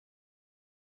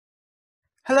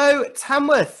Hello,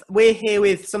 Tamworth. We're here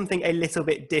with something a little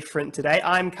bit different today.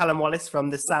 I'm Callum Wallace from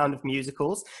The Sound of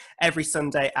Musicals, every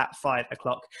Sunday at 5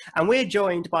 o'clock. And we're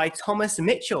joined by Thomas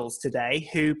Mitchells today,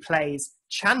 who plays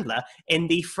Chandler in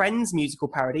the Friends musical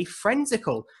parody,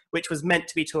 Friendsical, which was meant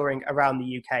to be touring around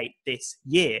the UK this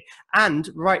year. And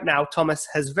right now, Thomas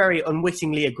has very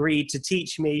unwittingly agreed to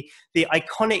teach me the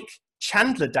iconic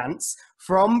Chandler dance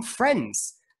from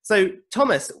Friends. So,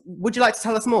 Thomas, would you like to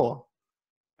tell us more?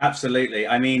 Absolutely.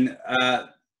 I mean,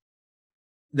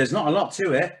 there's not a lot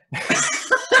to it.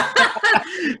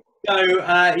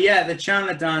 Yeah, the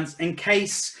Chandler dance, in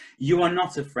case you are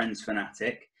not a Friends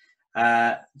fanatic,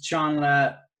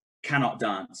 Chandler cannot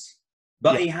dance,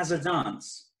 but he has a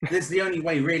dance. That's the only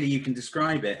way really you can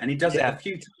describe it. And he does it a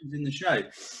few times in the show.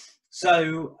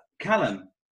 So, Callum,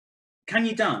 can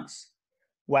you dance?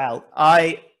 Well,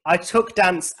 I took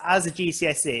dance as a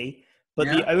GCSE, but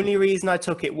the only reason I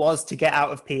took it was to get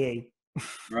out of PE.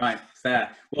 Right, fair.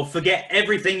 Well, forget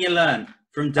everything you learn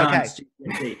from dance.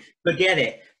 Okay. Forget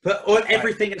it. Put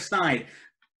everything aside.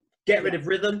 Get rid of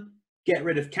rhythm, get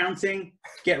rid of counting,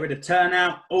 get rid of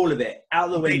turnout, all of it.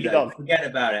 Out the window. Forget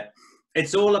about it.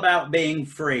 It's all about being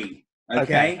free,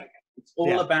 okay? It's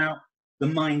all about the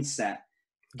mindset.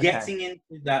 Getting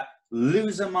into that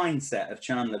loser mindset of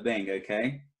Chandler Bing,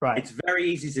 okay? Right. It's very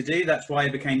easy to do. That's why I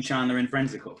became Chandler in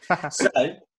Friendsical. So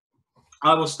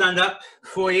I will stand up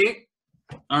for you.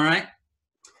 All right.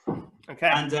 Okay.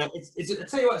 And I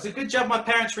tell you what, it's a good job my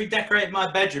parents redecorated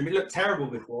my bedroom. It looked terrible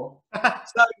before.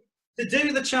 So to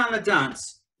do the Chandler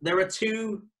dance, there's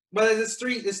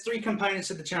three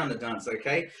components of the Chandler dance,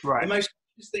 okay? Right. The most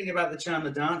interesting thing about the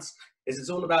Chandler dance is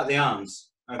it's all about the arms,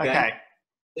 okay?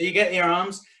 So you get your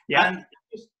arms and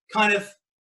just kind of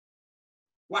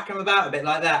whack them about a bit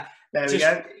like that. There we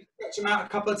go. Stretch them out a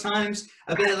couple of times,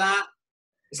 a bit of that.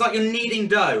 It's like you're kneading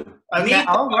dough. Okay.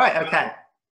 Oh, right. Okay.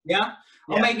 Yeah.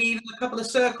 Or maybe even a couple of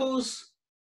circles.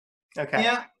 Okay.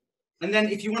 Yeah. And then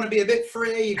if you want to be a bit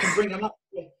freer, you can bring them up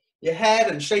your head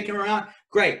and shake them around.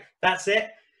 Great. That's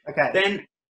it. Okay. Then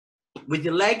with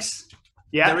your legs,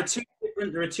 there are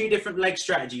two different leg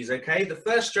strategies, okay? The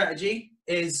first strategy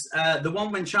is the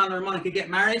one when Chandler and Monica get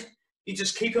married. You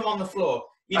just keep them on the floor.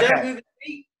 You don't move your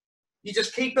feet. You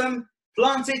just keep them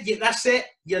planted. That's it.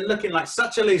 You're looking like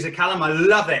such a loser, Callum. I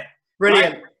love it.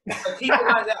 Brilliant. Right? So keep it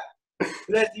like that.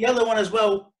 There's the other one as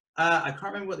well. I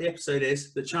can't remember what the episode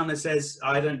is, but Chandler says,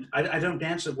 I don't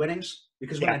dance at weddings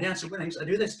because when I dance at weddings, I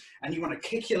do this. And you want to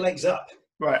kick your legs up.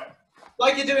 Right.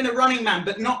 Like you're doing a running man,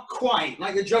 but not quite.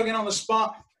 Like you're jogging on the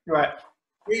spot. Right.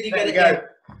 Really get it in.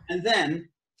 And then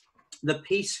the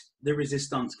piece de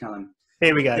resistance, Callum.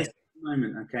 Here we go. This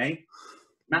moment, okay?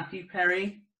 Matthew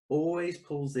Perry always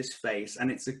pulls this face,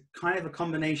 and it's a kind of a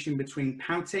combination between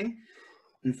pouting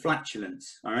and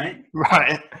flatulence, all right?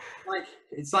 Right.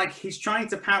 It's like he's trying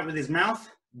to pout with his mouth,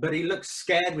 but he looks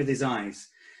scared with his eyes.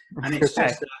 And it's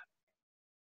just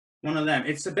one of them.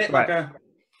 It's a bit like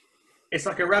it's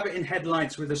like a rabbit in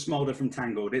headlights with a smolder from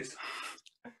Tangled. It's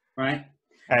right.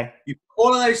 Okay. You put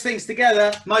all of those things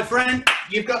together, my friend,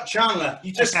 you've got Chandler.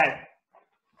 You just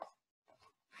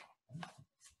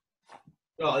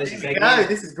Oh, this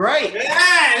is great.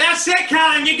 Yeah, that's it,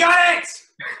 Callum. You got it.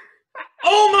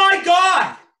 Oh my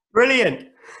God. Brilliant.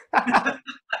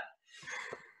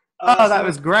 Oh, that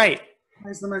was great.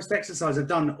 That's the most exercise I've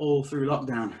done all through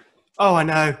lockdown. Oh, I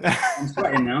know. I'm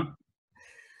sweating now.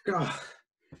 God.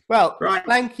 Well,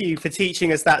 thank you for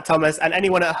teaching us that, Thomas. And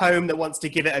anyone at home that wants to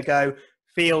give it a go,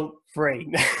 feel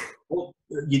free. Or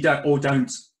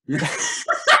don't.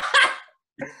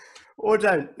 Or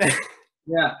don't.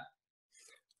 Yeah.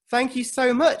 Thank you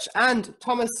so much. And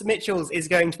Thomas Mitchells is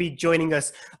going to be joining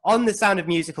us on The Sound of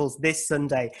Musicals this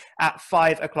Sunday at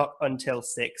 5 o'clock until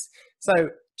 6.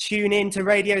 So tune in to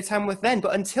Radio Tamworth then.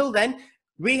 But until then,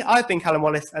 I've been Callum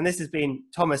Wallace and this has been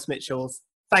Thomas Mitchells.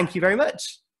 Thank you very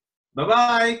much.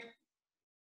 Bye-bye.